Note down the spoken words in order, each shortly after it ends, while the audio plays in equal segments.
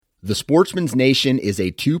The Sportsman's Nation is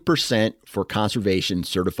a 2% for conservation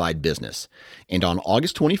certified business. And on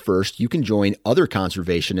August 21st, you can join other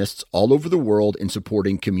conservationists all over the world in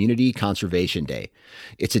supporting Community Conservation Day.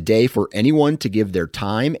 It's a day for anyone to give their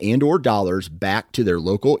time and or dollars back to their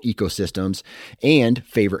local ecosystems and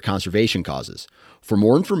favorite conservation causes. For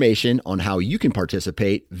more information on how you can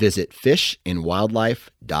participate, visit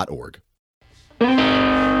fishandwildlife.org.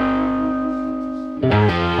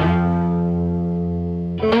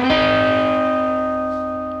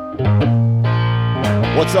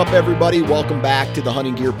 What's up, everybody? Welcome back to the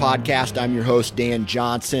Hunting Gear Podcast. I'm your host, Dan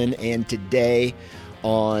Johnson, and today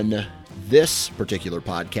on this particular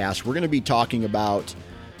podcast, we're going to be talking about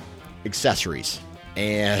accessories.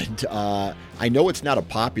 And I know it's not a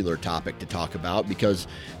popular topic to talk about because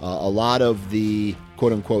a lot of the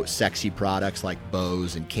quote-unquote sexy products like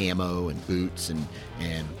bows and camo and boots and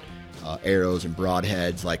arrows and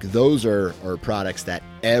broadheads, like those are products that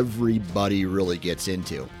everybody really gets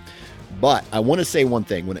into. But I want to say one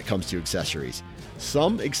thing when it comes to accessories.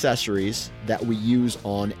 Some accessories that we use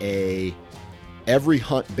on every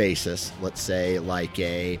hunt basis, let's say like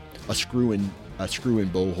a screw-in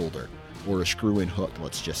bow holder or a screw-in hook,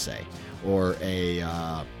 let's just say, or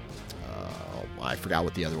I forgot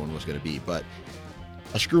what the other one was going to be, but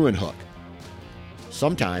a screw-in hook.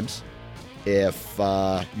 Sometimes if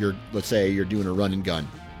let's say you're doing a run and gun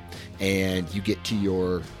and you get to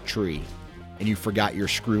your tree and you forgot your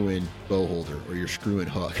screw-in bow holder or your screw-in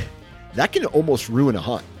hook, that can almost ruin a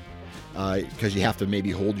hunt because you have to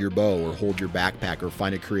maybe hold your bow or hold your backpack or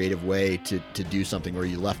find a creative way to do something, or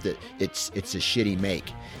you left it. It's a shitty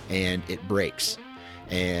make and it breaks,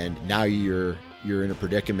 and now you're in a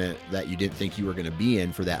predicament that you didn't think you were going to be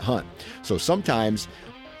in for that hunt. So sometimes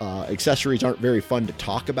accessories aren't very fun to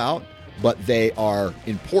talk about, but they are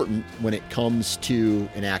important when it comes to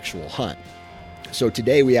an actual hunt. So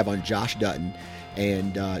today we have on Josh Dutton,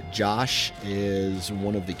 and Josh is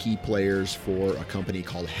one of the key players for a company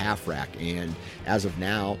called Half Rack, and as of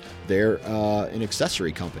now, they're an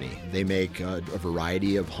accessory company. They make a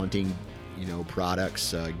variety of hunting,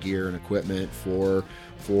 products, gear, and equipment for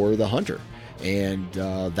the hunter. And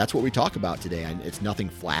that's what we talk about today. And it's nothing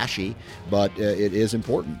flashy, but it is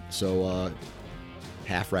important. So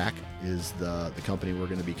Half Rack is the company we're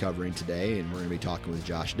going to be covering today, and we're going to be talking with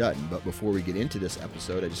Josh Dutton. But before we get into this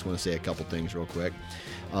episode, I just want to say a couple things real quick.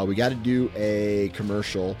 We got to do a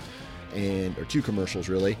commercial, or two commercials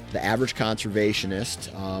really. The Average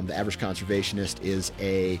Conservationist. The Average Conservationist is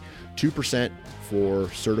a 2% for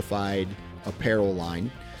certified apparel line.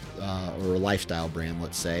 Or a lifestyle brand,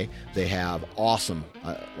 let's say. They have awesome,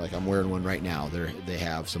 like I'm wearing one right now. They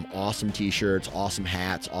have some awesome t-shirts, awesome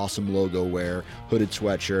hats, awesome logo wear, hooded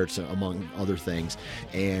sweatshirts, among other things.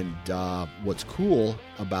 And what's cool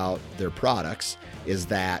about their products is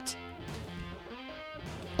that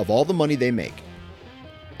of all the money they make,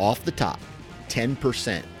 off the top,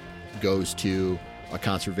 10% goes to a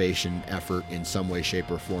conservation effort in some way, shape,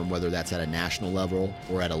 or form, whether that's at a national level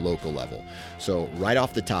or at a local level. So right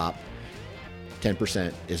off the top,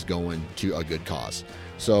 10% is going to a good cause.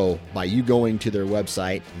 So by you going to their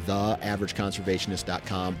website,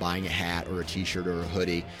 theaverageconservationist.com, buying a hat or a t-shirt or a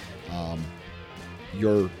hoodie,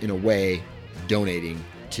 you're in a way donating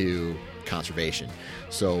to conservation.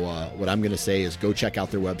 So what I'm going to say is go check out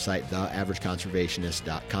their website,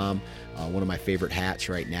 theaverageconservationist.com. One of my favorite hats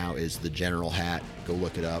right now is the General hat. Go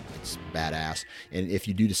look it up. It's badass. And if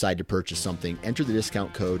you do decide to purchase something, enter the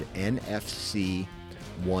discount code NFC10,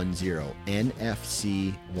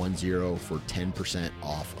 NFC10 for 10%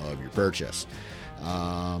 off of your purchase.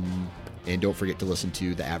 And don't forget to listen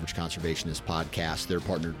to the Average Conservationist podcast. They're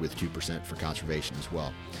partnered with 2% for conservation as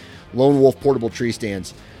well. Lone Wolf portable tree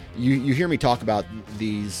stands. You hear me talk about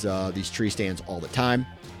these tree stands all the time.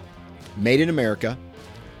 Made in America.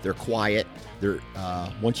 They're quiet. They're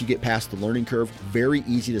once you get past the learning curve, very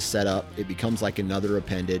easy to set up. It becomes like another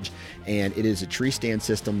appendage, and it is a tree stand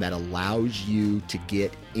system that allows you to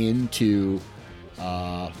get into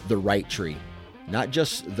the right tree, not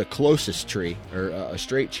just the closest tree or a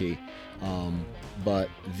straight tree, but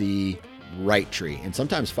the right tree. And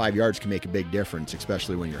sometimes 5 yards can make a big difference,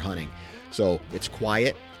 especially when you're hunting. So it's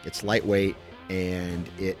quiet, it's lightweight, and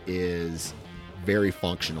it is very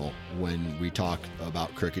functional when we talk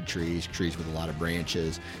about crooked trees with a lot of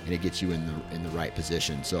branches, and it gets you in the right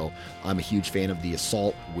position. So I'm a huge fan of the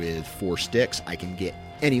Assault with 4 sticks. I can get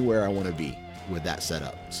anywhere I want to be with that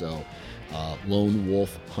setup. So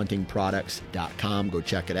LoneWolfHuntingProducts.com, go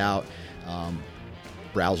check it out.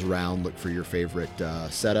 browse around, look for your favorite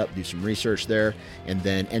setup, do some research there, and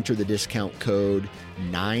then enter the discount code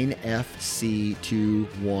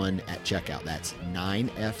 9FC21 at checkout. That's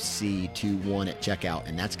 9FC21 at checkout,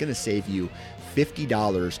 and that's going to save you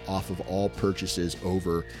 $50 off of all purchases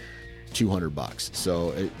over $200.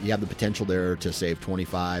 So you have the potential there to save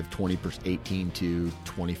 25, 20%, 18 to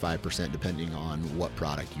 25%, depending on what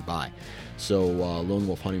product you buy. So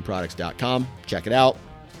lonewolfhuntingproducts.com, check it out.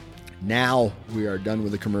 Now we are done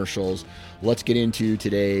with the commercials. Let's get into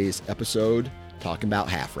today's episode, talking about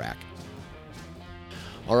Half Rack.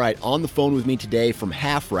 All right, on the phone with me today from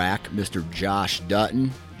Half Rack, Mr. Josh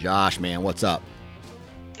Dutton. Josh, man, what's up?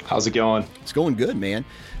 How's it going? It's going good, man.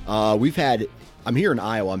 I'm here in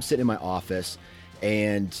Iowa. I'm sitting in my office,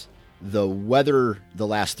 and the weather the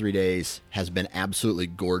last 3 days has been absolutely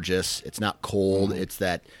gorgeous. It's not cold. It's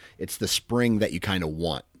the spring that you kind of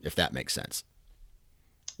want, if that makes sense.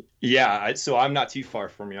 Yeah, so I'm not too far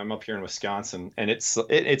from you. I'm up here in Wisconsin, and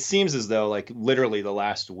it seems as though like literally the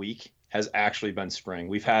last week has actually been spring.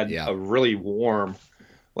 We've had a really warm,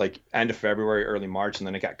 like end of February, early March, and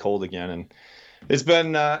then it got cold again, and it's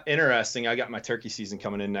been interesting. I got my turkey season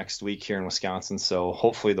coming in next week here in Wisconsin, so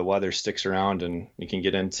hopefully the weather sticks around and we can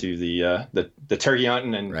get into the turkey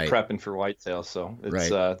hunting and prepping for whitetail. So it's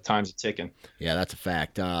time's ticking. Yeah, that's a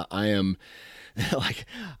fact. I am like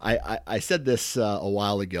I said this a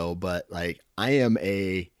while ago, but like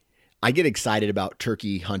I get excited about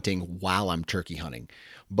turkey hunting while I'm turkey hunting,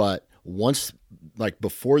 but once, like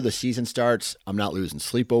before the season starts, I'm not losing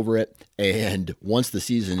sleep over it. And once the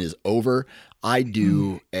season is over, I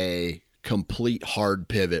do a complete hard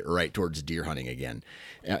pivot right towards deer hunting again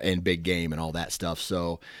and big game and all that stuff.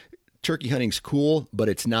 So turkey hunting's cool, but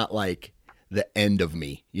it's not like the end of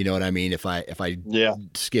me. You know what I mean? If I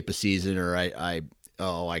skip a season or I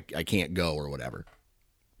can't go or whatever.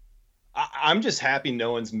 I'm just happy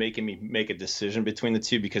no one's making me make a decision between the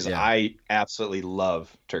two, because I absolutely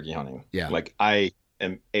love turkey hunting. Yeah. Like I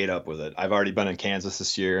am ate up with it. I've already been in Kansas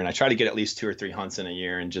this year, and I try to get at least 2 or 3 hunts in a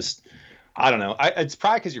year, and just, I don't know. It's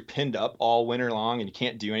probably because you're pinned up all winter long and you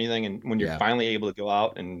can't do anything. And when you're finally able to go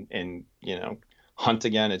out and hunt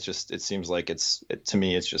again, it seems like to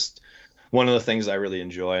me, it's just one of the things I really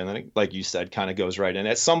enjoy. And then, like you said, kind of goes right in.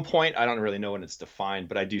 At some point, I don't really know when it's defined,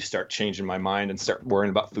 but I do start changing my mind and start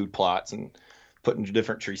worrying about food plots and putting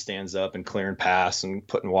different tree stands up and clearing paths and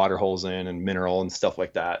putting water holes in and mineral and stuff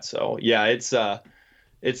like that. So yeah,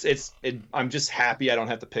 I'm just happy I don't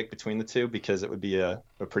have to pick between the two, because it would be a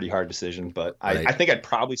pretty hard decision. But I think I'd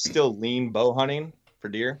probably still lean bow hunting for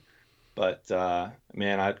deer. But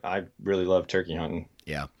man, I really love turkey hunting.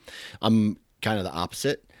 Yeah, I'm kind of the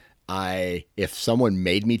opposite. If someone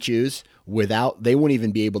made me choose, they wouldn't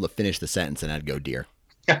even be able to finish the sentence, and I'd go deer.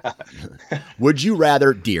 Would you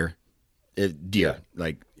rather deer? Deer,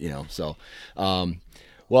 yeah. So,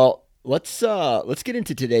 well, let's get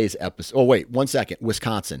into today's episode. Oh, wait, 1 second.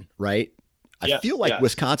 Wisconsin, right? I feel like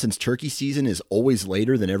Wisconsin's turkey season is always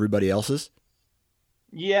later than everybody else's.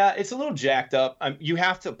 Yeah, it's a little jacked up. You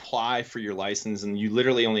have to apply for your license, and you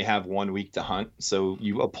literally only have 1 week to hunt. So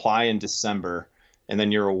you apply in December, and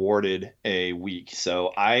then you're awarded a week.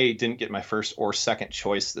 So I didn't get my first or second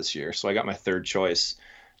choice this year, so I got my third choice.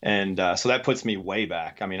 And so that puts me way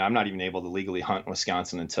back. I mean, I'm not even able to legally hunt in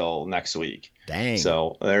Wisconsin until next week. Dang.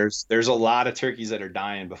 So there's a lot of turkeys that are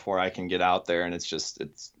dying before I can get out there, and it's just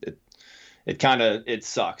it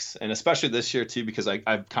sucks. And especially this year too, because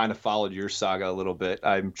I've kind of followed your saga a little bit.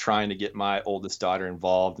 I'm trying to get my oldest daughter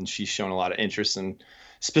involved, and she's shown a lot of interest in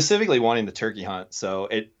specifically wanting the turkey hunt. So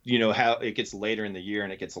how it gets later in the year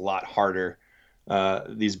and it gets a lot harder.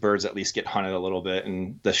 These birds at least get hunted a little bit,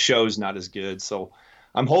 and the show's not as good. So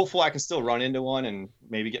I'm hopeful I can still run into one and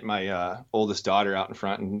maybe get my oldest daughter out in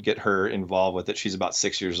front and get her involved with it. She's about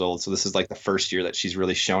 6 years old. So this is like the first year that she's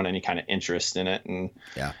really shown any kind of interest in it. And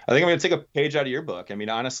I think I'm going to take a page out of your book. I mean,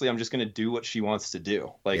 honestly, I'm just going to do what she wants to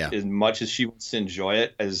do. As much as she wants to enjoy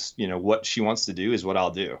it, as what she wants to do is what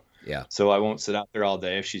I'll do. Yeah. So I won't sit out there all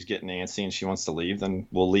day. If she's getting antsy and she wants to leave, then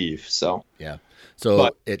we'll leave. So yeah.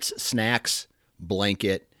 So it's snacks,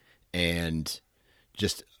 blanket, and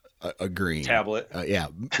just a green tablet.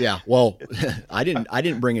 Yeah. Well, I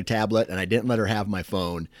didn't bring a tablet, and I didn't let her have my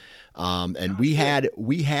phone. And we had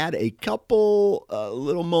a couple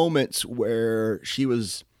little moments where she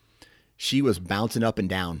was bouncing up and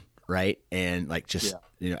down, right? And like just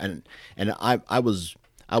and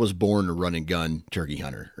I was born a run and gun turkey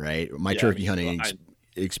hunter, right? My turkey hunting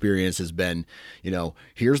experience has been,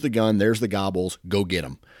 here's the gun, there's the gobbles, go get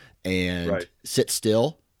them, and sit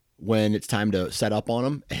still when it's time to set up on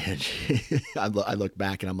them. And I look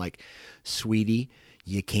back and I'm like, sweetie,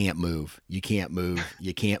 you can't move. You can't move.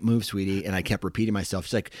 You can't move, sweetie. And I kept repeating myself.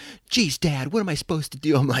 She's like, geez, Dad, what am I supposed to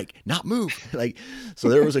do? I'm like, not move. Like, so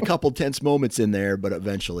there was a couple tense moments in there, but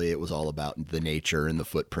eventually it was all about the nature and the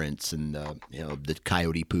footprints and the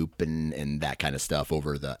coyote poop and that kind of stuff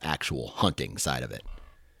over the actual hunting side of it.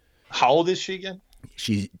 How old is she again?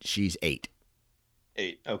 She's 8.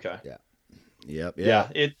 8. Okay. Yeah. Yep. Yeah.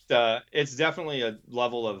 It's definitely a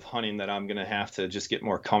level of hunting that I'm going to have to just get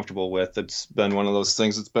more comfortable with. It's been one of those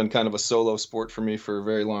things. It's been kind of a solo sport for me for a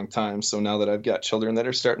very long time. So now that I've got children that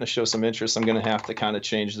are starting to show some interest, I'm going to have to kind of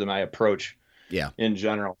change my approach. Yeah. In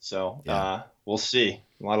general. So we'll see.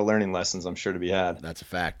 A lot of learning lessons, I'm sure, to be had. That's a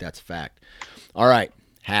fact. All right.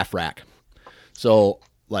 Half rack. So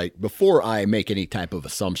like before I make any type of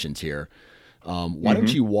assumptions here, why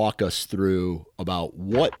don't you walk us through about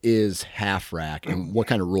what is Half Rack and what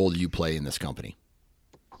kind of role do you play in this company?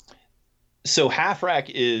 So Half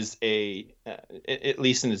Rack is at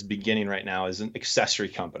least in its beginning right now, is an accessory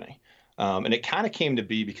company. And it kind of came to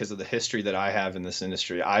be because of the history that I have in this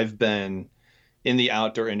industry. I've been in the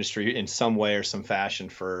outdoor industry in some way or some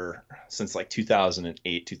fashion since like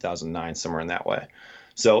 2008, 2009, somewhere in that way.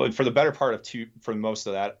 So for the better part of for most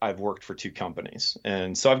of that, I've worked for 2 companies.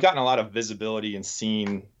 And so I've gotten a lot of visibility and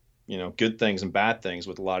seen, good things and bad things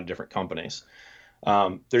with a lot of different companies.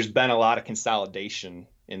 There's been a lot of consolidation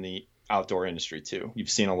in the outdoor industry too. You've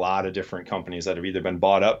seen a lot of different companies that have either been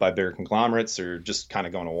bought up by bigger conglomerates or just kind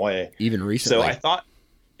of gone away. Even recently. So I thought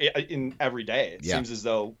in every day, it seems as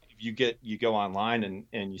though you go online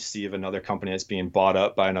and you see of another company that's being bought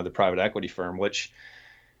up by another private equity firm, which,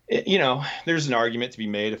 there's an argument to be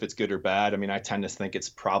made if it's good or bad. I mean, I tend to think it's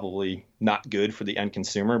probably not good for the end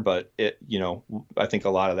consumer, but I think a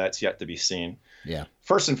lot of that's yet to be seen. Yeah.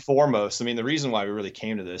 First and foremost, I mean, the reason why we really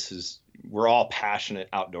came to this is we're all passionate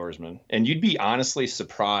outdoorsmen, and you'd be honestly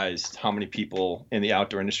surprised how many people in the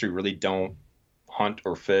outdoor industry really don't hunt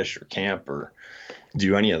or fish or camp or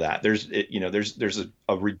do any of that. There's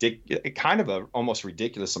a ridiculous, kind of a almost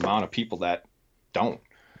ridiculous amount of people that don't.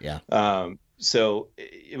 Yeah. So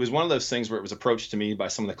it was one of those things where it was approached to me by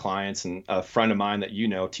some of the clients, and a friend of mine that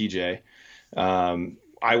TJ,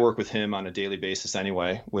 I work with him on a daily basis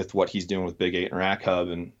anyway with what he's doing with Big 8 and Rack Hub.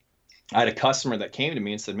 And I had a customer that came to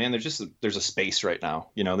me and said, man, there's a space right now.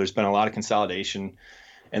 There's been a lot of consolidation,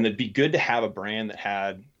 and it'd be good to have a brand that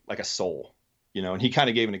had like a soul, and he kind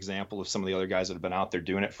of gave an example of some of the other guys that have been out there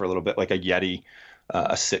doing it for a little bit, like a Yeti,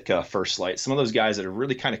 a Sitka, First Light, some of those guys that have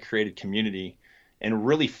really kind of created community and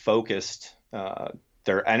really focused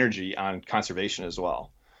their energy on conservation as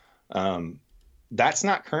well. That's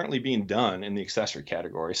not currently being done in the accessory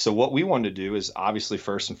category. So what we wanted to do is, obviously,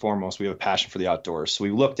 first and foremost, we have a passion for the outdoors. So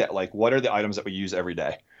we looked at like, what are the items that we use every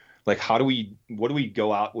day? Like, what do we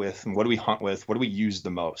go out with, and what do we hunt with? What do we use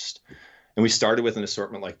the most? And we started with an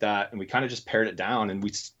assortment like that, and we kind of just pared it down, and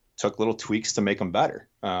we took little tweaks to make them better.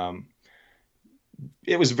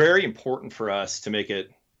 It was very important for us to make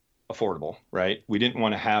it affordable, right? We didn't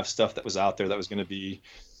want to have stuff that was out there that was going to be,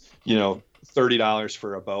 $30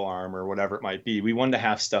 for a bow arm or whatever it might be. We wanted to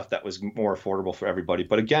have stuff that was more affordable for everybody,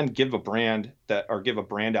 but again, give a brand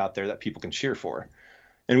out there that people can cheer for.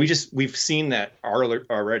 And we've seen that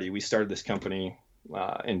already. We started this company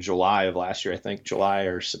in July of last year, I think July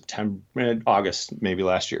or September, August, maybe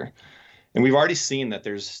last year. And we've already seen that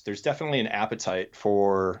there's definitely an appetite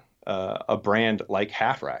for a brand like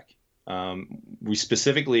Half Rack. We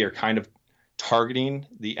specifically are kind of targeting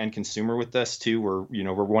the end consumer with this too. We're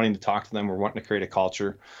wanting to talk to them. We're wanting to create a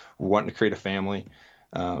culture. We're wanting to create a family.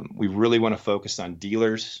 We really want to focus on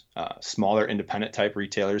dealers, smaller independent type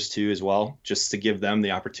retailers too, as well, just to give them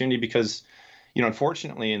the opportunity because,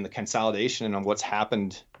 unfortunately in the consolidation and on what's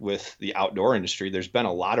happened with the outdoor industry, there's been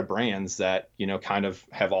a lot of brands that, kind of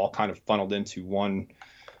have all kind of funneled into one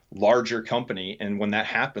larger company. And when that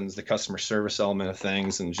happens, the customer service element of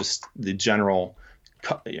things and just the general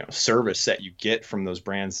service that you get from those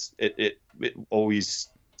brands, it always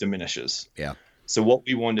diminishes. Yeah. So what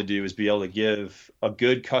we wanted to do is be able to give a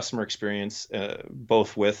good customer experience,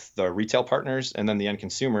 both with the retail partners and then the end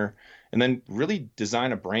consumer, and then really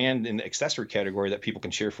design a brand in the accessory category that people can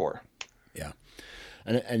cheer for. Yeah.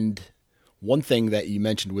 And one thing that you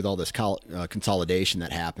mentioned with all this consolidation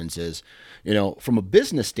that happens is, from a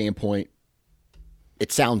business standpoint,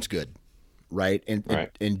 it sounds good, right?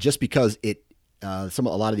 And just because a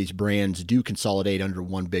lot of these brands do consolidate under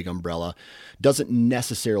one big umbrella doesn't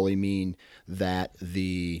necessarily mean that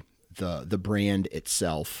the brand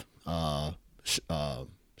itself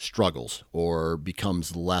struggles or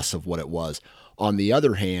becomes less of what it was. On the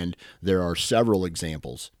other hand, there are several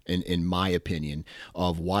examples, in my opinion,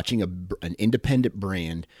 of watching an independent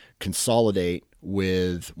brand consolidate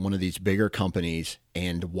with one of these bigger companies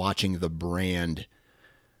and watching the brand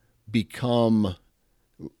become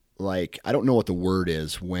like, I don't know what the word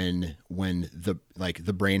is when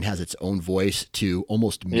the brand has its own voice to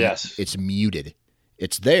almost yes. It's muted.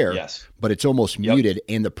 It's there, yes, but it's almost muted.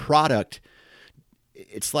 And the product,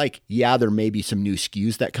 it's like, yeah, there may be some new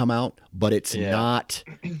SKUs that come out, but it's not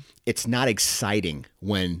exciting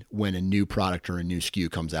when a new product or a new SKU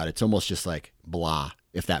comes out. It's almost just like blah,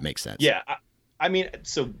 if that makes sense. Yeah. I mean,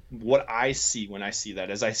 so what I see when I see that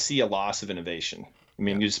is I see a loss of innovation. I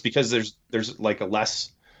mean, just because there's like a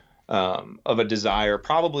less of a desire,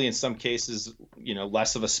 probably in some cases,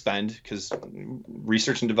 less of a spend, because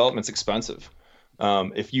research and development's expensive.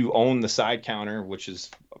 If you own the side counter, which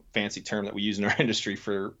is a fancy term that we use in our industry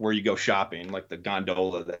for where you go shopping, like the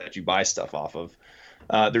gondola that you buy stuff off of,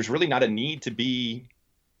 there's really not a need to be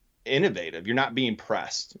innovative. You're not being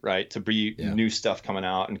pressed, right, to be new stuff coming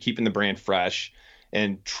out and keeping the brand fresh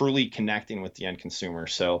and truly connecting with the end consumer.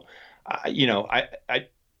 So,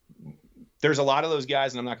 there's a lot of those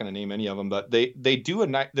guys, and I'm not going to name any of them, but they do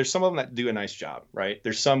there's some of them that do a nice job, right?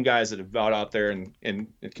 There's some guys that have got out there and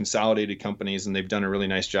consolidated companies, and they've done a really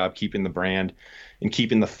nice job keeping the brand and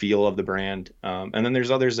keeping the feel of the brand. And then there's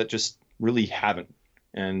others that just really haven't.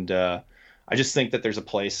 And I just think that there's a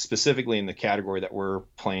place specifically in the category that we're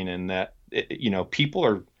playing in that, people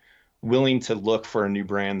are willing to look for a new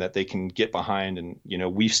brand that they can get behind. And,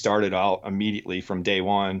 we started out immediately from day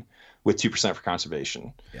one with 2% for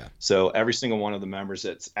conservation. Yeah. So every single one of the members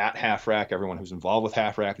that's at Half Rack, everyone who's involved with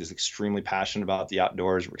Half Rack is extremely passionate about the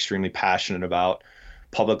outdoors. We're extremely passionate about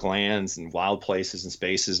public lands and wild places and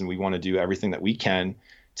spaces. And we want to do everything that we can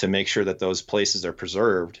to make sure that those places are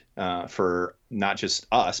preserved for not just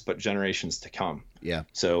us, but generations to come. Yeah.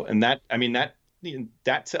 So, and that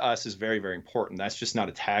to us is very, very important. That's just not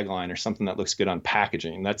a tagline or something that looks good on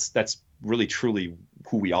packaging. That's really, truly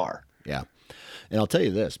who we are. Yeah. And I'll tell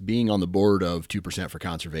you this, being on the board of 2% for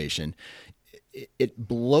conservation, it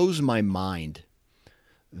blows my mind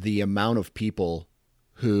the amount of people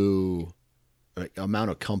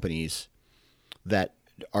amount of companies that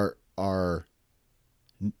are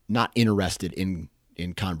not interested in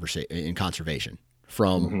conservation.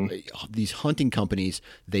 From these hunting companies,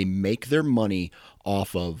 they make their money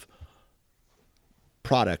off of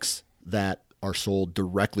products that are sold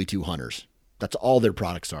directly to hunters. That's all their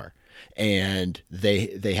products are. And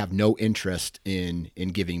they have no interest in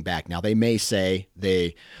giving back. Now they may say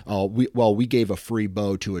we gave a free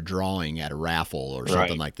bow to a drawing at a raffle or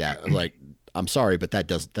something like that. Like, I'm sorry, but that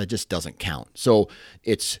just doesn't count. So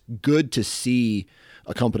it's good to see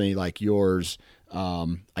a company like yours,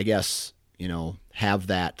 I guess, have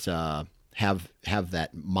that have that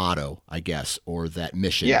motto, I guess, or that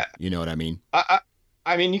mission. Yeah. You know what I mean?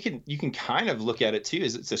 I mean, you can kind of look at it too,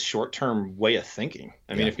 as it's a short-term way of thinking.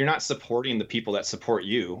 I mean, if you're not supporting the people that support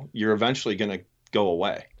you, you're eventually going to go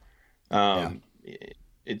away.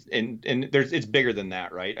 It's bigger than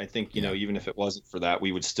that, right? I think, even if it wasn't for that,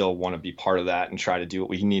 we would still want to be part of that and try to do what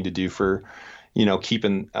we need to do for,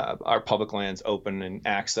 keeping our public lands open and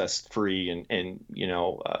access free and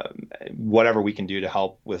whatever we can do to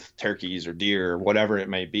help with turkeys or deer or whatever it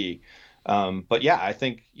may be. But yeah, I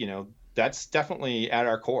think, that's definitely at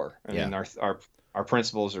our core. I mean, our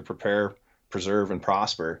principles are prepare, preserve, and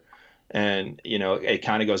prosper. And, it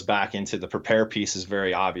kind of goes back into the prepare piece is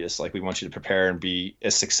very obvious. Like, we want you to prepare and be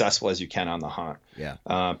as successful as you can on the hunt.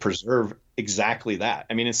 Yeah. Preserve exactly that.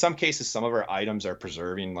 I mean, in some cases, some of our items are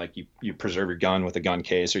preserving, like you preserve your gun with a gun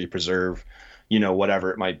case, or you preserve,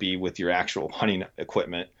 whatever it might be with your actual hunting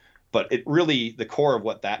equipment. But it really, the core of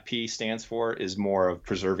what that P stands for is more of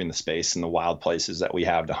preserving the space and the wild places that we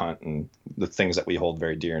have to hunt and the things that we hold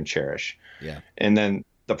very dear and cherish. Yeah. And then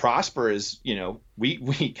the prosper is,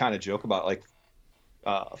 we kind of joke about like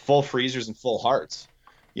full freezers and full hearts.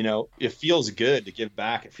 It feels good to give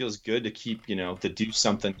back. It feels good to keep, to do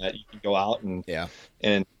something that you can go out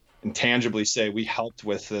and tangibly say, we helped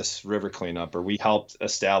with this river cleanup, or we helped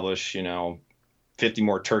establish, 50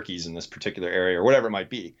 more turkeys in this particular area, or whatever it might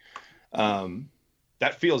be.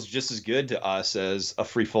 That feels just as good to us as a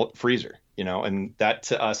free freezer, and that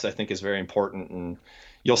to us, I think, is very important. And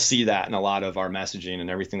you'll see that in a lot of our messaging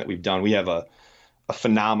and everything that we've done. We have a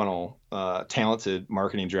phenomenal, talented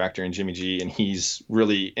marketing director in Jimmy G, and he's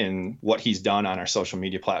really, in what he's done on our social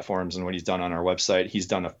media platforms and what he's done on our website, he's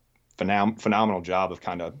done a phenomenal job of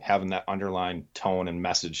kind of having that underlying tone and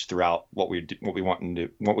message throughout what we want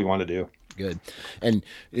to do. Good. And,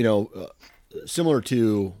 similar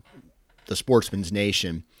to the Sportsman's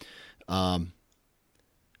Nation, I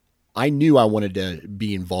knew I wanted to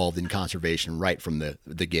be involved in conservation right from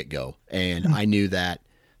the get-go. And I knew that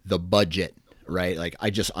the budget right? Like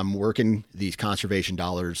I'm working these conservation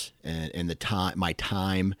dollars and my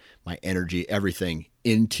time, my energy, everything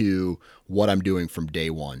into what I'm doing from day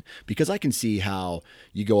one, because I can see how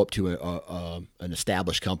you go up to an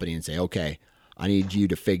established company and say, okay, I need you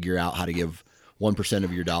to figure out how to give 1%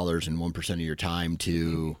 of your dollars and 1% of your time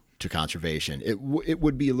to conservation. It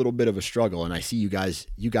would be a little bit of a struggle. And I see you guys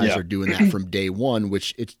are doing that from day one,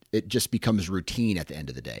 which it just becomes routine at the end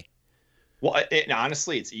of the day. Well,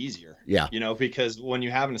 honestly, it's easier. Yeah. Because when you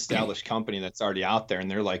have an established company that's already out there and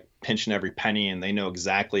they're like pinching every penny and they know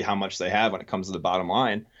exactly how much they have when it comes to the bottom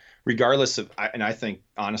line, regardless of, and I think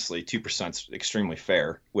honestly, 2% is extremely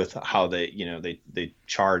fair with how they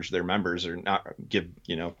charge their members or not give,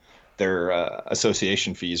 their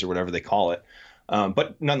association fees or whatever they call it.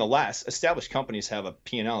 But nonetheless, established companies have a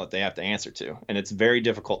P&L that they have to answer to. And it's very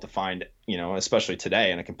difficult to find, especially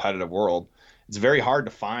today in a competitive world, it's very hard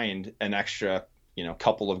to find an extra,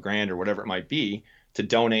 couple of grand or whatever it might be to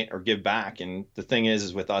donate or give back. And the thing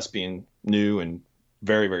is with us being new and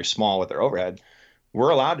very, very small with our overhead, we're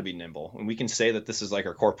allowed to be nimble, and we can say that this is like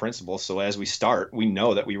our core principle. So as we start, we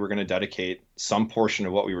know that we were going to dedicate some portion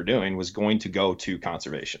of what we were doing was going to go to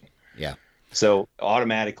conservation. Yeah. So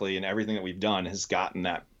automatically, and everything that we've done has gotten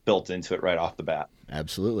that built into it right off the bat.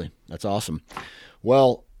 Absolutely. That's awesome.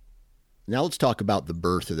 Well, now let's talk about the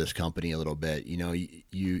birth of this company a little bit.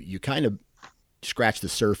 You kind of scratched the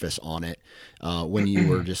surface on it when you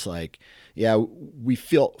were just like, yeah, we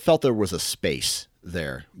felt there was a space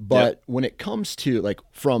there. But when it comes to like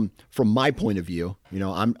from my point of view,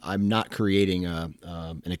 I'm not creating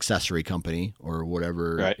an accessory company or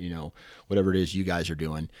whatever, right. Whatever it is you guys are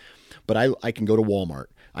doing. But I can go to Walmart,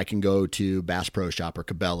 I can go to Bass Pro Shop or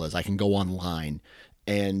Cabela's, I can go online,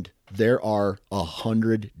 and there are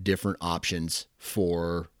 100 different options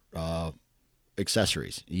for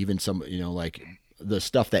accessories, even some, like the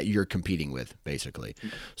stuff that you're competing with, basically.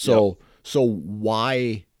 So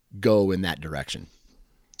why go in that direction?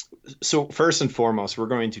 So first and foremost, we're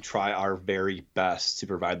going to try our very best to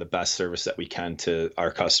provide the best service that we can to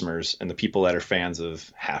our customers and the people that are fans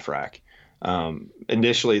of Half Rack.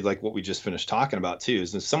 Initially, like what we just finished talking about too,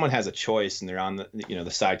 is if someone has a choice and they're on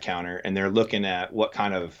the side counter and they're looking at what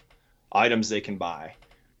kind of items they can buy,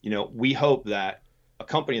 we hope that a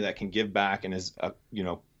company that can give back and is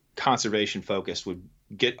conservation focused would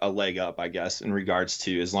get a leg up, I guess, in regards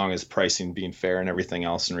to, as long as pricing being fair and everything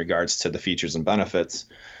else in regards to the features and benefits.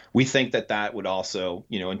 We think that would also,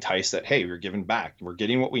 entice that, hey, we're giving back. We're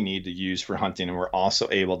getting what we need to use for hunting, and we're also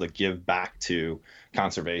able to give back to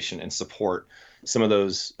conservation and support some of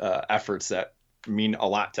those efforts that mean a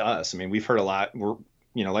lot to us. I mean, we've heard a lot. We're,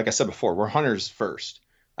 like I said before, we're hunters first,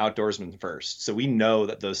 outdoorsmen first. So we know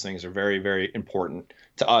that those things are very, very important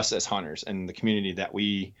to us as hunters and the community that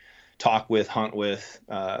we talk with, hunt with,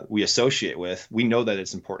 we associate with. We know that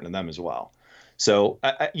it's important to them as well. So,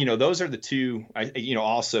 those are the two,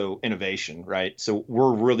 also innovation, right? So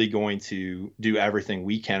we're really going to do everything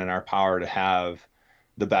we can in our power to have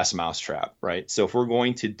the best mousetrap, right? So if we're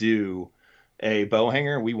going to do a bow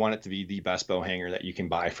hanger, we want it to be the best bow hanger that you can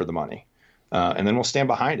buy for the money. And then we'll stand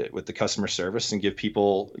behind it with the customer service and give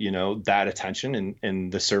people, that attention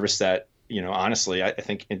and the service that, honestly, I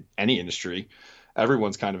think in any industry,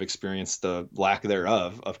 everyone's kind of experienced the lack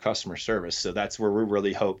thereof of customer service. So that's where we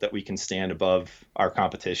really hope that we can stand above our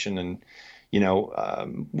competition. And,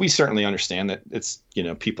 we certainly understand that it's,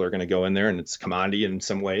 people are going to go in there and it's commodity in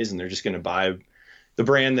some ways, and they're just going to buy the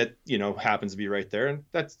brand that, happens to be right there. And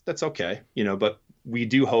that's okay, but we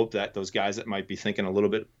do hope that those guys that might be thinking a little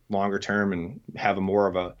bit longer term and have a more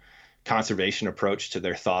of a conservation approach to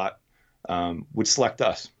their thought would select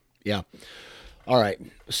us. Yeah. All right.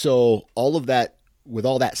 So with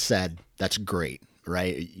all that said, that's great,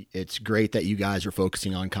 right? It's great that you guys are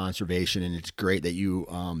focusing on conservation, and it's great that you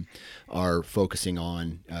are focusing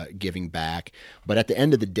on giving back. But at the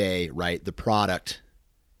end of the day, right, the product,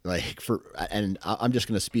 and I'm just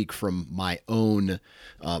going to speak from my own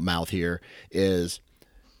mouth here, is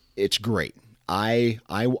it's great. I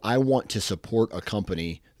want to support a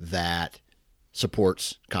company that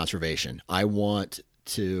supports conservation. I want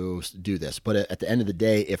to do this, but at the end of the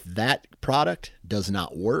day, if that product does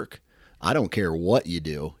not work, I don't care what you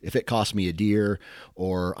do. If it costs me a deer,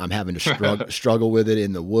 or I'm having to struggle with it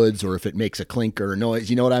in the woods, or if it makes a clinker or noise,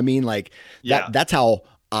 you know what I mean? That's how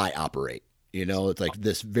I operate. It's like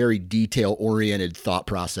this very detail oriented thought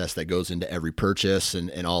process that goes into every purchase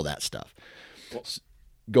and all that stuff. Well,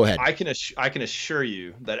 go ahead. I can assure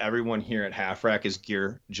you that everyone here at Half Rack is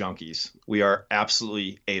gear junkies. We are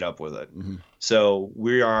absolutely ate up with it. Mm-hmm. So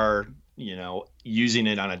we are using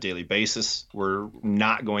it on a daily basis. We're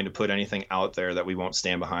not going to put anything out there that we won't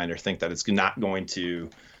stand behind or think that it's not going to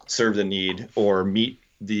serve the need or meet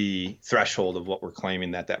the threshold of what we're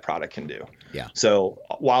claiming that product can do. Yeah. So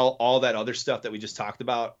while all that other stuff that we just talked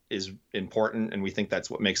about is important, and we think that's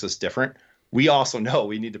what makes us different, we also know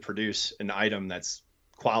we need to produce an item that's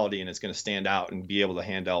quality and it's going to stand out and be able to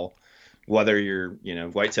handle whether you're,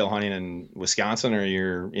 whitetail hunting in Wisconsin or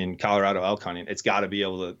you're in Colorado elk hunting. It's got to be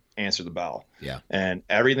able to answer the bell. Yeah. And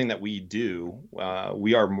everything that we do,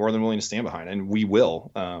 we are more than willing to stand behind, and we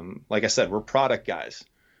will. Like I said, we're product guys.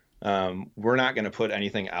 We're not going to put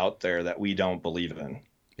anything out there that we don't believe in.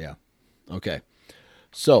 Yeah. Okay.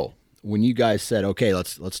 So when you guys said, okay,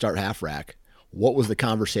 let's start Half Rack, what was the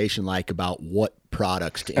conversation like about what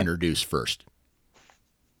products to introduce first?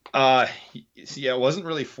 Yeah, it wasn't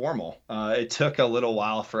really formal. It took a little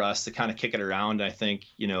while for us to kind of kick it around, I think,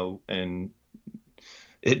 and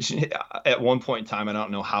it, at one point in time, I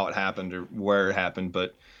don't know how it happened or where it happened,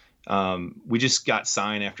 but we just got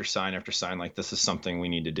sign after sign after sign, like this is something we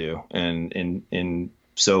need to do. And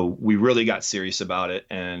so we really got serious about it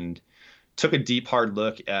and took a deep, hard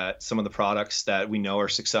look at some of the products that we know are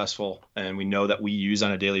successful and we know that we use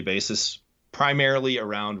on a daily basis, primarily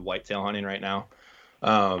around whitetail hunting right now.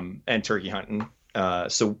 And turkey hunting.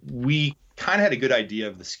 So we kind of had a good idea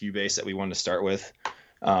of the SKU base that we wanted to start with,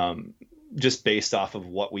 just based off of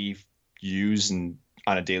what we use on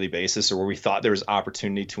a daily basis, or where we thought there was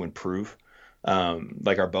opportunity to improve.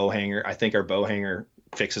 Like our bow hanger, I think our bow hanger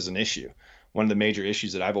fixes an issue. One of the major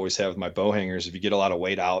issues that I've always had with my bow hangers, if you get a lot of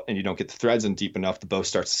weight out and you don't get the threads in deep enough, the bow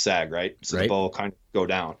starts to sag, right? So the bow will kind of go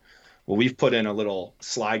down. Well, we've put in a little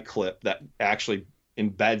slide clip that actually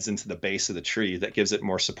embeds into the base of the tree that gives it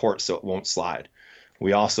more support so it won't slide.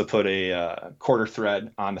 We also put a quarter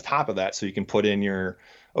thread on the top of that so you can put in your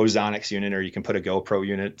Ozonics unit, or you can put a GoPro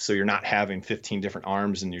unit, so you're not having 15 different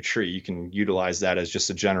arms in your tree. You can utilize that as just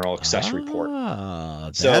a general accessory port.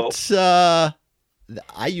 That's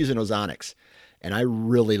I use an Ozonics, and I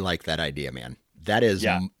really like that idea, man.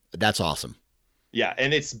 That's awesome. Yeah,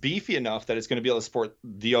 and it's beefy enough that it's going to be able to support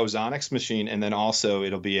the Ozonics machine, and then also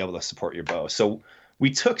it'll be able to support your bow. So we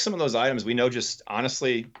took some of those items we know just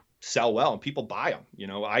honestly sell well, and people buy them.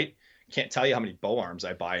 I can't tell you how many bow arms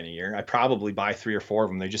I buy in a year. I probably buy 3 or 4 of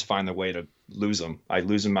them. They just find their way to lose them. I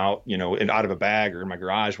lose them out, out of a bag or in my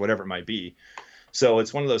garage, whatever it might be. So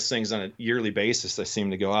it's one of those things on a yearly basis. I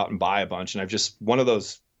seem to go out and buy a bunch, and I've just one of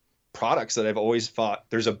those products that I've always thought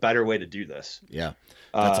there's a better way to do this. Yeah,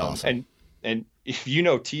 that's awesome. And if you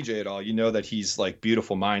know TJ at all, you know that he's like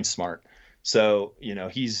beautiful mind smart. So,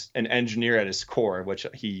 he's an engineer at his core, which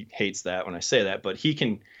he hates that when I say that, but he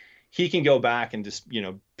can go back and just,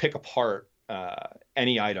 pick apart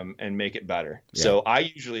any item and make it better. Yeah. So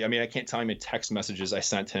I can't tell him in text messages I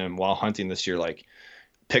sent him while hunting this year, like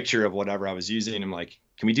picture of whatever I was using. I'm like,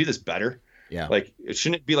 can we do this better? Yeah. Like, it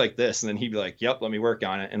shouldn't be like this. And then he'd be like, yep, let me work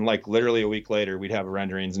on it. And like literally a week later, we'd have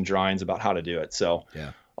renderings and drawings about how to do it. So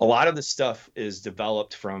yeah. A lot of this stuff is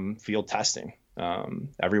developed from field testing.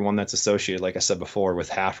 Everyone that's associated, like I said before, with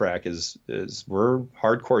Half Rack is we're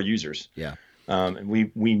hardcore users. Yeah. And we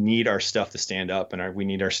need our stuff to stand up, and we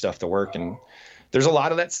need our stuff to work. And there's a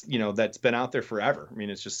lot of that's been out there forever. I mean,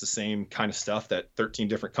 it's just the same kind of stuff that 13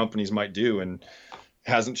 different companies might do, and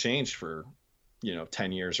hasn't changed for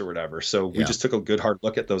 10 years or whatever. So we just took a good hard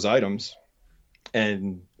look at those items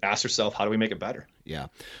and asked ourselves, how do we make it better? Yeah.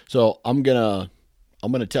 So I'm gonna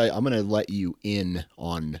tell you, I'm gonna let you in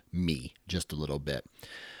on me just a little bit.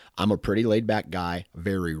 I'm a pretty laid back guy,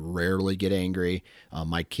 very rarely get angry.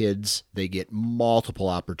 My kids, they get multiple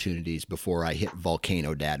opportunities before I hit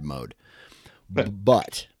volcano dad mode.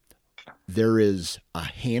 But there is a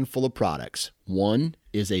handful of products. One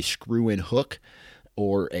is a screw-in hook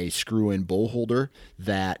or a screw-in bow holder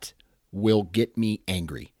that will get me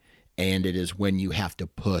angry. And it is when you have to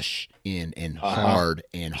push in and hard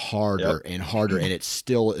and harder and harder, and it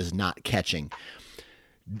still is not catching.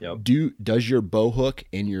 Yep. Does your bow hook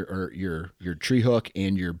and your tree hook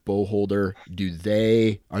and your bow holder,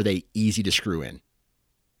 are they easy to screw in?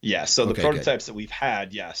 Yeah. So the prototypes that we've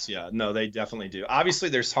had, yes. Yeah. No, they definitely do. Obviously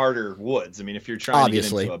there's harder woods. I mean, if you're trying to get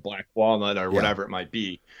into a black walnut or whatever it might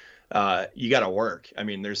be, you got to work. I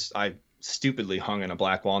mean, I stupidly hung in a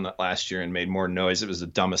black walnut last year and made more noise. It was the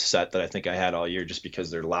dumbest set that I think I had all year, just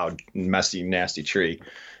because they're loud, messy, nasty tree,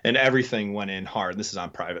 and everything went in hard. This is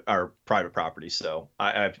on private property. So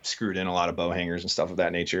I've screwed in a lot of bow hangers and stuff of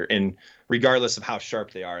that nature. And regardless of how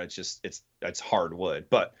sharp they are, it's hard wood.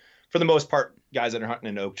 But for the most part, guys that are hunting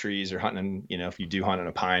in oak trees or hunting in, if you do hunt in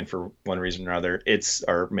a pine for one reason or other,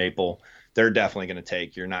 or maple, they're definitely going to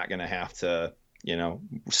take. You're not going to have to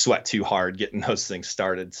sweat too hard getting those things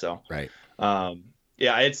started. So, Right.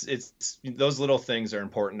 Yeah, it's those little things are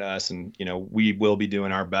important to us, and we will be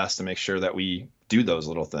doing our best to make sure that we do those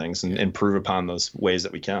little things and improve upon those ways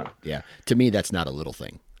that we can. Yeah. To me, that's not a little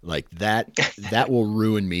thing. Like that will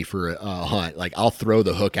ruin me for a hunt. Like I'll throw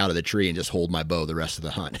the hook out of the tree and just hold my bow the rest of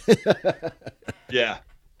the hunt. Yeah.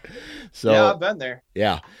 So yeah, I've been there.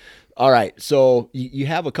 Yeah. All right. So you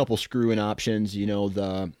have a couple screw-in options,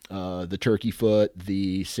 the turkey foot,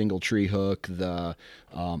 the single tree hook, the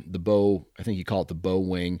bow, I think you call it the bow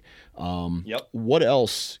wing. Yep. What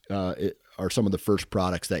else are some of the first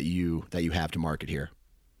products that you have to market here?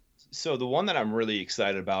 So the one that I'm really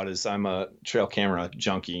excited about is I'm a trail camera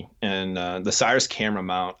junkie, and the Cyrus camera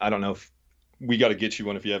mount. I don't know if we got to get you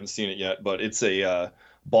one if you haven't seen it yet, but it's a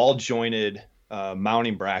ball jointed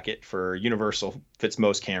mounting bracket for universal, fits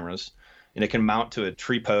most cameras, and it can mount to a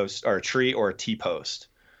tree post or a tree or a T-post.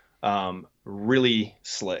 Really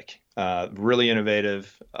slick, really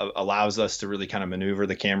innovative, allows us to really kind of maneuver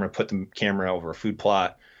the camera, put the camera over a food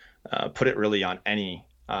plot, put it really on any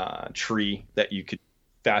tree that you could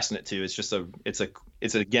fasten it to.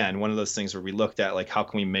 It's again one of those things where we looked at like, how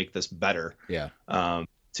can we make this better? Yeah.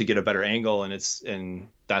 To get a better angle, and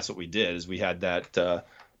that's what we did. Is we had that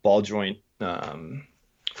ball joint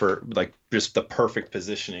for like just the perfect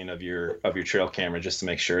positioning of your trail camera, just to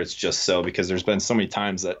make sure it's just so, because there's been so many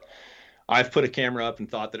times that I've put a camera up and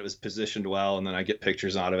thought that it was positioned well, and then I get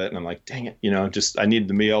pictures out of it and I'm like, dang it, I need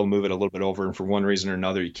to be able to move it a little bit over, and for one reason or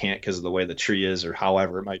another you can't because of the way the tree is or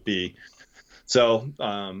however it might be. So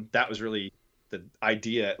that was really the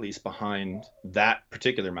idea, at least behind that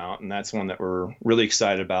particular mount, and that's one that we're really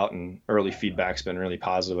excited about, and early feedback's been really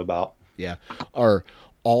positive about. Yeah. Are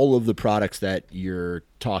all of the products that you're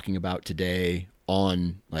talking about today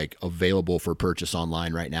available for purchase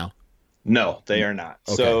online right now? No, they are not.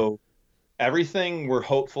 Okay. So everything we're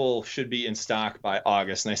hopeful should be in stock by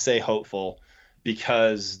August. And I say hopeful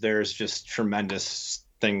because there's just tremendous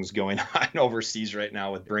things going on overseas right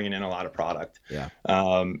now with bringing in a lot of product. Yeah.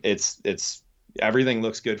 It's everything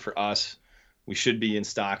looks good for us. We should be in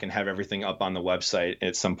stock and have everything up on the website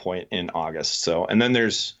at some point in August. So, and then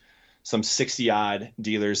there's some 60 odd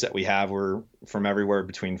dealers that we have. We're from everywhere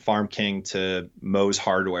between Farm King to Moe's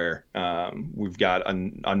Hardware. We've got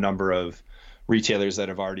a number of retailers that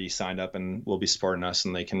have already signed up and will be supporting us,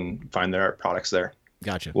 and they can find their products there.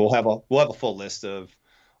 Gotcha. We'll have a full list of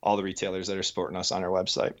all the retailers that are supporting us on our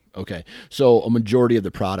website. Okay. So a majority of the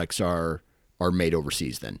products are made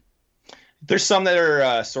overseas then? There's some that are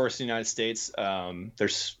sourced in the United States.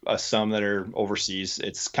 There's some that are overseas.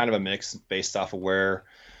 It's kind of a mix based off of where,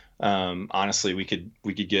 honestly, we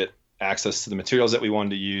could get access to the materials that we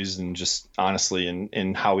wanted to use, and just honestly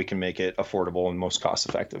in how we can make it affordable and most cost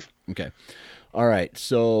effective. Okay. All right.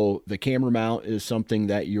 So the camera mount is something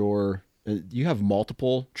that you have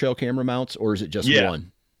multiple trail camera mounts, or is it just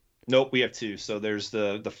one? Nope, we have two. So there's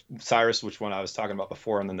the Cyrus, which one I was talking about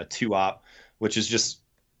before, and then the 2-op, which is just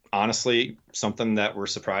honestly something that we're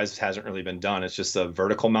surprised hasn't really been done. It's just a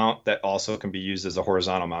vertical mount that also can be used as a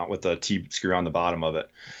horizontal mount with a T screw on the bottom of it.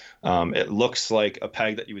 It looks like a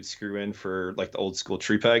peg that you would screw in for like the old school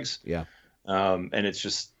tree pegs. Yeah. And it's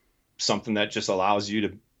just something that just allows you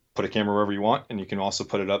to put a camera wherever you want, and you can also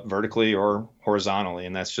put it up vertically or horizontally,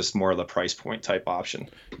 and that's just more of the price point type option.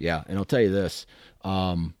 Yeah, and I'll tell you this,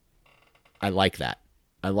 I like that.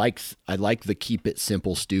 I like the keep it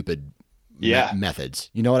simple, stupid methods.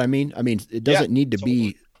 You know what I mean? I mean, it doesn't need to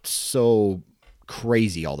be so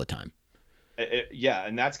crazy all the time.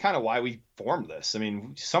 And that's kind of why we formed this. I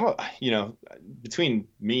mean, between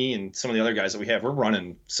me and some of the other guys that we have, we're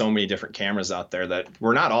running so many different cameras out there that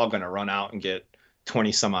we're not all going to run out and get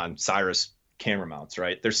 20 some odd Cyrus camera mounts,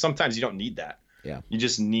 right? There's sometimes you don't need that. Yeah. You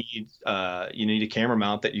just need, a camera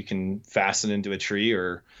mount that you can fasten into a tree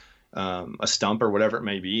or a stump or whatever it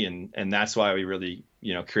may be. And that's why we really,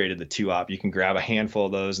 created the 2-op. You can grab a handful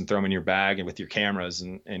of those and throw them in your bag and with your cameras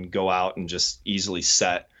and go out and just easily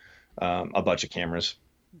set a bunch of cameras.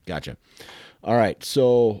 Gotcha. All right.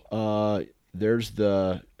 So there's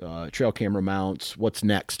the trail camera mounts. What's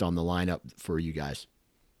next on the lineup for you guys?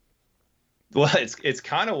 Well, it's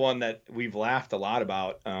kind of one that we've laughed a lot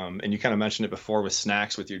about, and you kind of mentioned it before with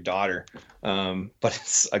snacks with your daughter. But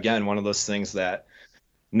it's, again, one of those things that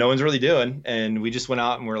no one's really doing. And we just went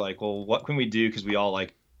out and we're like, well, what can we do? Because we all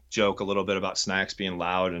like joke a little bit about snacks being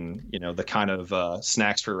loud, and, the kind of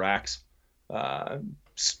snacks for racks,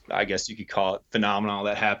 I guess you could call it, phenomenon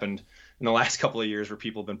that happened in the last couple of years where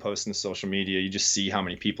people have been posting to social media. You just see how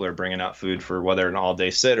many people are bringing out food for whether an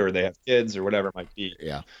all-day sit or they have kids or whatever it might be.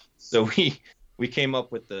 Yeah. So we we came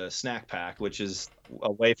up with the snack pack, which is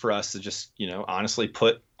a way for us to just, honestly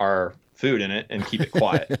put our food in it and keep it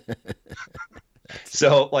quiet.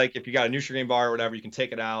 So like if you got a Nutri-Grain bar or whatever, you can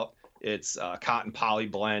take it out. It's cotton poly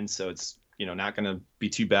blend, so it's not going to be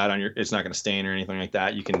too bad on it's not going to stain or anything like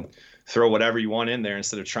that. You can throw whatever you want in there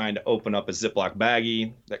instead of trying to open up a Ziploc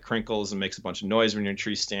baggie that crinkles and makes a bunch of noise when you're in a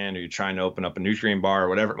tree stand, or you're trying to open up a Nutri-Grain bar or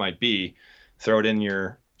whatever it might be. Throw it in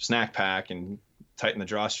your snack pack and tighten the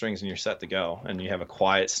drawstrings, and you're set to go, and you have a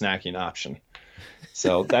quiet snacking option.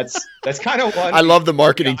 So that's kind of one. I love the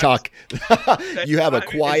marketing talk. You have a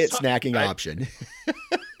quiet snacking option.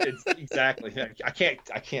 It's exactly. I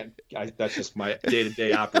can't. That's just my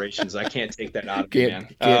day-to-day operations. I can't take that out of me, man.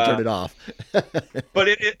 Can't turn it off. But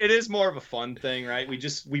it is more of a fun thing, right?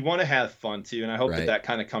 We want to have fun too, and I hope that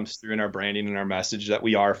kind of comes through in our branding and our message that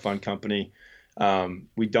we are a fun company.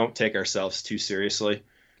 We don't take ourselves too seriously.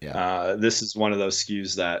 Yeah. This is one of those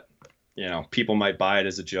SKUs that people might buy it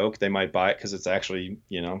as a joke. They might buy it because it's actually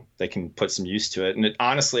they can put some use to it. And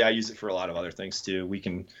honestly, I use it for a lot of other things too.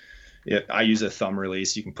 I use a thumb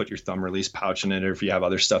release. You can put your thumb release pouch in it, or if you have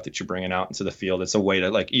other stuff that you're bringing out into the field, it's a way to,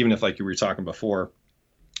 like, even if like you were talking before,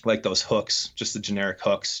 like those hooks, just the generic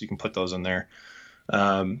hooks, you can put those in there.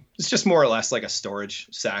 It's just more or less like a storage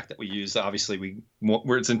sack that we use. Obviously,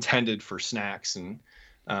 where it's intended for snacks, and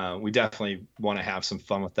we definitely want to have some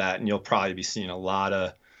fun with that. And you'll probably be seeing a lot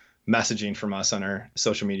of messaging from us on our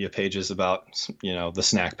social media pages about the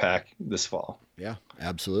snack pack this fall. Yeah,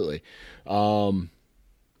 absolutely.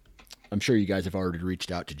 I'm sure you guys have already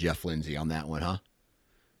reached out to Jeff Lindsay on that one, huh?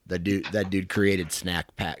 That dude created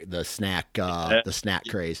snack pack, the snack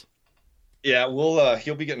craze. Yeah,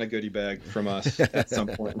 he'll be getting a goodie bag from us at some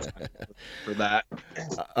point in time for that.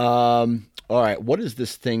 All right, what is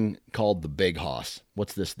this thing called, the Big Hoss?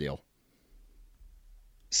 What's this deal?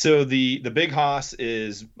 So the Big Hoss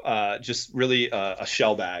is just really a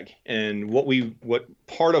shell bag, and what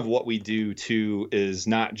part of what we do too is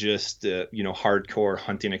not just hardcore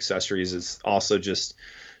hunting accessories. It's also just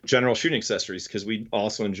general shooting accessories, because we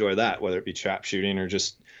also enjoy that, whether it be trap shooting or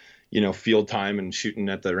just field time and shooting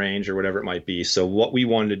at the range or whatever it might be. So what we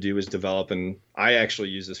wanted to do is develop, and I actually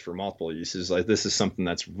use this for multiple uses. Like, this is something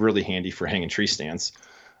that's really handy for hanging tree stands.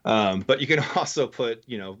 But you can also put,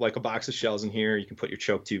 like a box of shells in here. You can put your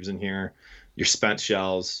choke tubes in here, your spent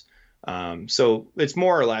shells. So it's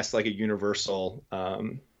more or less like a universal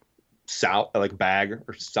like bag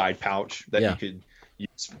or side pouch that you could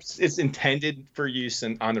use. It's intended for use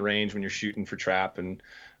on the range when you're shooting for trap. And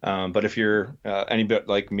but if you're any bit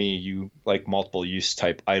like me, you like multiple use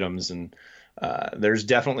type items, and there's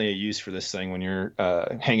definitely a use for this thing when you're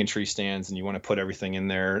hanging tree stands and you want to put everything in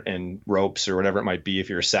there, and ropes or whatever it might be if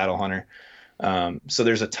you're a saddle hunter. So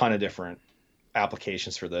there's a ton of different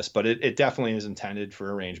applications for this, but it definitely is intended for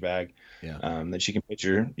a range bag that you can put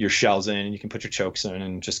your shells in, and you can put your chokes in,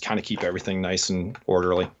 and just kind of keep everything nice and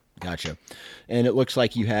orderly. Gotcha. And it looks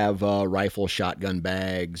like you have rifle, shotgun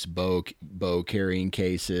bags, bow carrying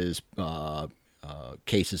cases,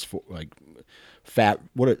 cases for like fat.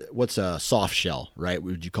 What's a soft shell, right?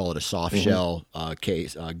 Would you call it a soft shell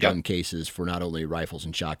case? Gun cases for not only rifles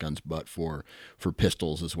and shotguns, but for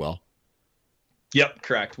pistols as well. Yep,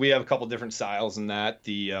 correct. We have a couple different styles in that.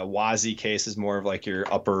 The Wazi case is more of like your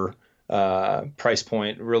upper price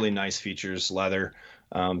point. Really nice features, leather.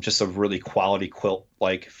 Just a really quality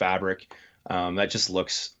quilt-like fabric that just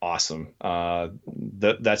looks awesome.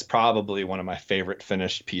 That's probably one of my favorite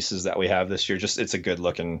finished pieces that we have this year. Just, it's a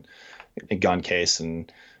good-looking gun case,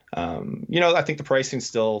 and I think the pricing's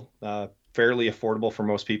still fairly affordable for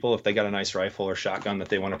most people if they got a nice rifle or shotgun that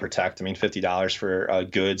they want to protect. I mean, $50 for a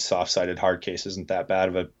good soft-sided hard case isn't that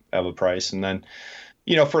bad of a price. And then,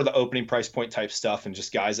 for the opening price point type stuff, and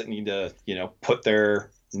just guys that need to, put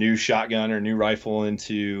their new shotgun or new rifle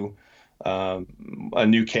into a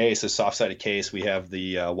new case, a soft-sided case. We have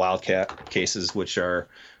the Wildcat cases, which are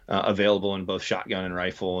available in both shotgun and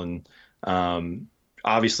rifle. And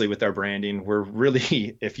obviously with our branding, we're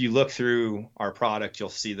really, if you look through our product, you'll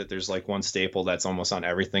see that there's like one staple that's almost on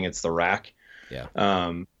everything. It's the rack,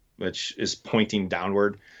 which is pointing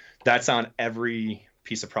downward. That's on every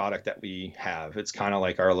piece of product that we have. It's kind of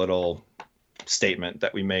like our little statement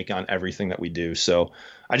that we make on everything that we do. So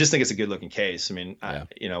I just think it's a good looking case. I mean,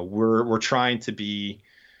 we're trying to be,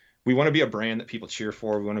 we want to be a brand that people cheer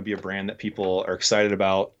for. We want to be a brand that people are excited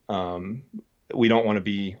about. We don't want to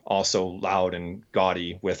be also loud and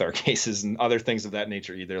gaudy with our cases and other things of that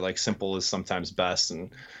nature either. Like, simple is sometimes best.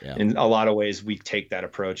 And in a lot of ways we take that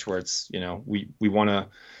approach where it's, we want to,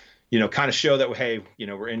 kind of show that, hey,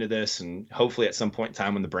 we're into this, and hopefully at some point in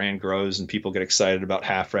time when the brand grows and people get excited about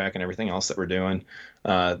Half Rack and everything else that we're doing,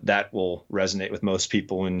 that will resonate with most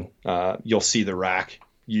people, and you'll see the rack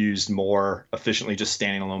used more efficiently just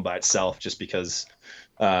standing alone by itself, just because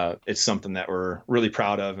it's something that we're really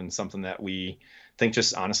proud of and something that we think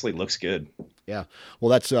just honestly looks good. Yeah. Well,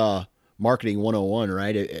 that's marketing 101,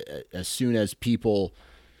 right? As soon as people,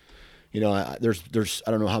 there's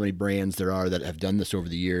I don't know how many brands there are that have done this over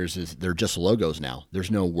the years. Is they're just logos now.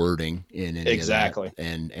 There's no wording in any exactly of that,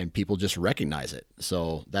 and people just recognize it.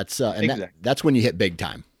 So that's exactly. That's when you hit big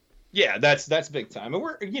time. Yeah, that's big time, and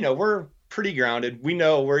we're pretty grounded. We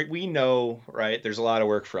know right. There's a lot of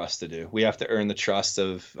work for us to do. We have to earn the trust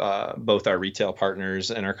of both our retail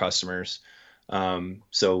partners and our customers.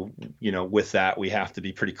 So with that, we have to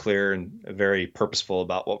be pretty clear and very purposeful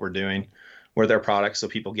about what we're doing with our products, so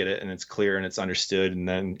people get it and it's clear and it's understood. And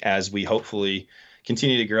then as we hopefully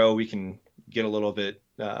continue to grow, we can get a little bit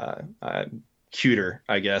cuter,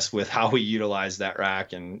 I guess, with how we utilize that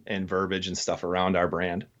rack and verbiage and stuff around our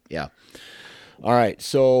brand. Yeah. All right.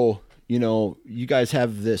 So, you guys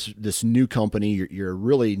have this new company. You're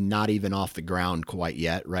really not even off the ground quite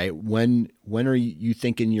yet, right? When are you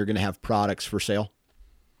thinking you're going to have products for sale?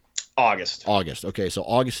 August. Okay. So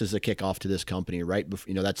August is the kickoff to this company, right?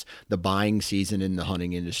 That's the buying season in the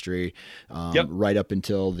hunting industry, yep. Right up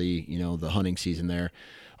until the hunting season there.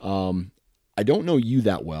 I don't know you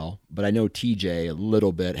that well, but I know TJ a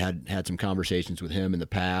little bit, had some conversations with him in the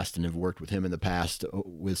past and have worked with him in the past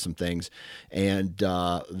with some things. And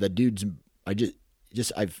the dude's,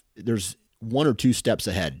 there's one or two steps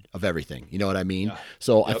ahead of everything. You know what I mean? Yeah.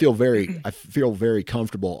 So yep. I feel very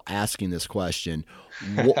comfortable asking this question.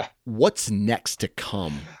 What's next to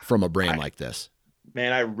come from a brand like this?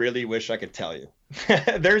 Man, I really wish I could tell you.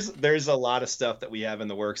 There's a lot of stuff that we have in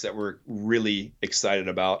the works that we're really excited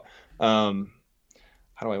about. How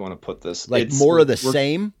do I want to put this? More of the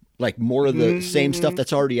same stuff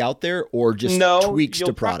that's already out there, or just tweaks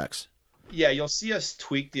to products? Yeah, you'll see us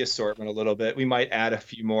tweak the assortment a little bit. We might add a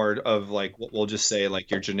few more of what we'll just say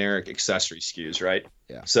your generic accessory SKUs, right?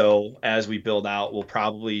 Yeah. So as we build out, we're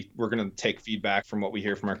going to take feedback from what we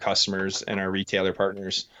hear from our customers and our retailer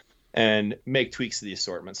partners and make tweaks to the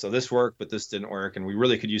assortment. So this worked, but this didn't work, and we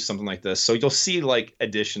really could use something like this. So you'll see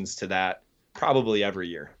additions to that probably every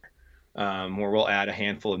year, where we'll add a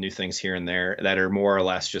handful of new things here and there that are more or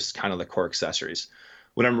less just kind of the core accessories.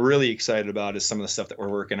 What I'm really excited about is some of the stuff that we're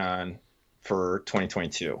working on for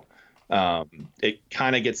 2022. It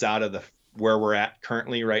kind of gets out of where we're at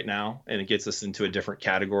currently right now, and it gets us into a different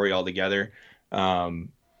category altogether.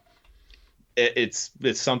 It's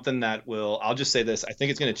something that I'll just say this, I think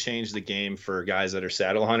it's going to change the game for guys that are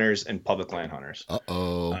saddle hunters and public land hunters.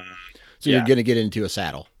 So you're going to get into a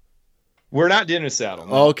saddle. We're not doing a saddle.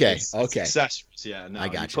 No. Okay. It's accessories. Yeah. No, I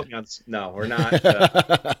got you. No, we're not.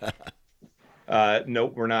 No,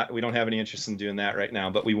 we're not. We don't have any interest in doing that right now,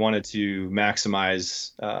 but we wanted to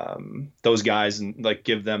maximize those guys and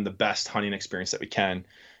give them the best hunting experience that we can,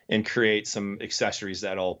 and create some accessories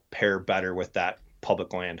that'll pair better with that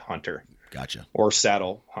public land hunter. Gotcha. Or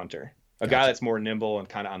saddle hunter, guy that's more nimble and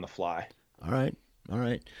kind of on the fly. All right.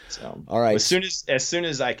 So, all right. As soon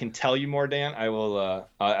as I can tell you more, Dan, I will,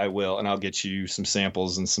 and I'll get you some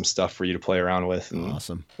samples and some stuff for you to play around with.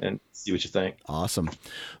 Awesome. And see what you think. Awesome.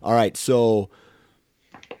 All right. So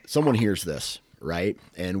someone hears this, right?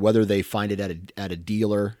 And whether they find it at a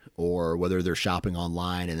dealer or whether they're shopping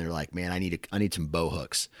online and they're like, man, I need some bow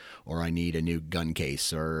hooks, or I need a new gun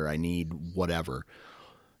case, or I need whatever.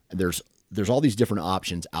 There's all these different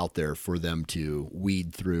options out there for them to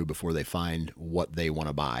weed through before they find what they want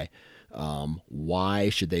to buy. Why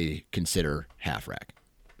should they consider Half Rack?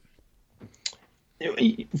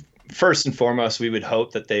 First and foremost, we would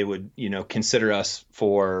hope that they would, consider us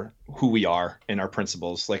for who we are and our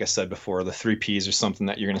principles. Like I said before, the 3 Ps are something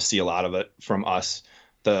that you're going to see a lot of it from us.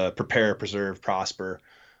 The prepare, preserve, prosper.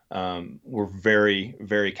 We're very,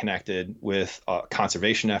 very connected with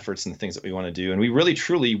conservation efforts and the things that we want to do. And we really,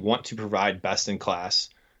 truly want to provide best-in-class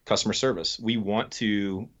customer service. We want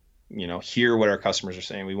to, hear what our customers are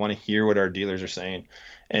saying. We want to hear what our dealers are saying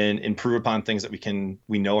and improve upon things that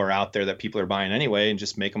we know are out there that people are buying anyway, and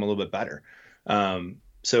just make them a little bit better.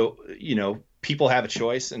 So, people have a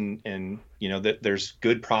choice, and that there's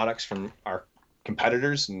good products from our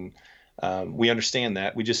competitors, and we understand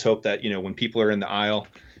that. We just hope that, when people are in the aisle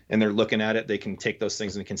and they're looking at it, they can take those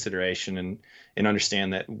things into consideration and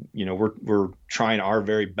understand that, we're trying our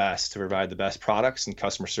very best to provide the best products and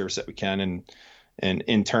customer service that we can. And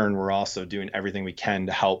in turn, we're also doing everything we can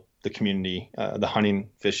to help the community, the hunting,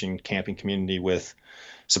 fishing, camping community with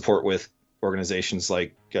support with organizations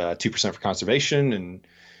like 2% for Conservation, and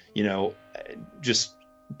just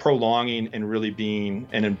prolonging and really being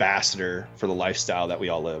an ambassador for the lifestyle that we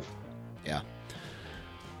all live. Yeah.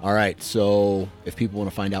 All right. So if people want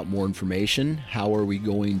to find out more information, how are we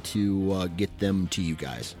going to get them to you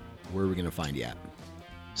guys? Where are we going to find you at?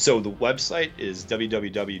 So the website is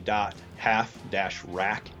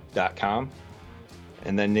www.half-rack.com.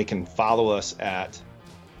 And then they can follow us at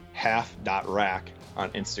half.rack on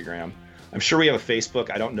Instagram. I'm sure we have a Facebook.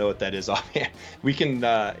 I don't know what that is offhand. We can,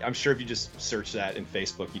 I'm sure if you just search that in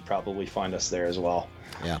Facebook, you'd probably find us there as well.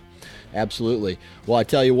 Yeah, absolutely. Well, I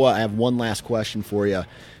tell you what, I have one last question for you.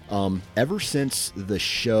 Ever since the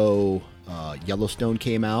show Yellowstone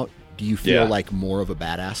came out, do you feel like more of a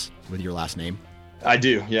badass with your last name? I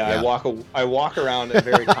do. Yeah. I walk around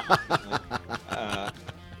very confidently.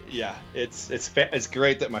 It's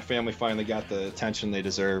great that my family finally got the attention they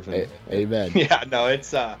deserve. And, amen. Yeah, no,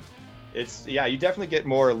 it's you definitely get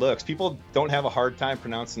more looks. People don't have a hard time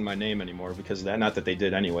pronouncing my name anymore because of that. Not that they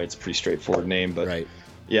did anyway. It's a pretty straightforward name, but right.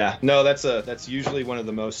 Yeah, no, that's usually one of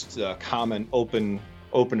the most common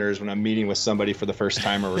openers when I'm meeting with somebody for the first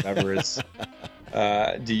time or whatever. It's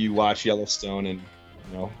do you watch Yellowstone, and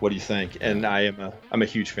what do you think? And I'm a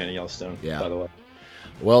huge fan of Yellowstone. Yeah. By the way.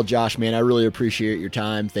 Well, Josh, man, I really appreciate your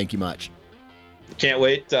time. Thank you much. Can't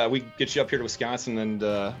wait. We get you up here to Wisconsin, and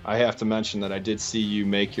I have to mention that I did see you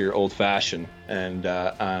make your old fashioned and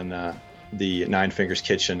on the Nine Fingers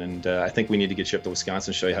Kitchen, and I think we need to get you up to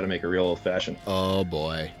Wisconsin and show you how to make a real old fashioned. Oh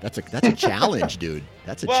boy, that's a challenge, dude.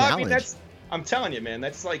 That's a challenge. I mean, I'm telling you, man,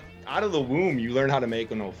 that's like out of the womb. You learn how to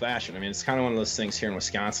make an old fashioned. I mean, it's kind of one of those things here in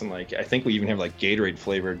Wisconsin. Like, I think we even have like Gatorade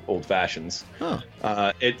flavored old fashions. Huh.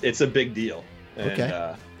 It's a big deal. And,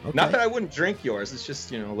 okay. Not that I wouldn't drink yours. It's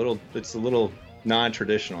just it's a little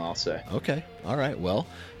non-traditional, I'll say. Okay. All right. Well,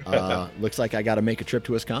 looks like I got to make a trip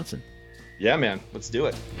to Wisconsin. Yeah, man. Let's do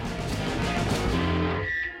it.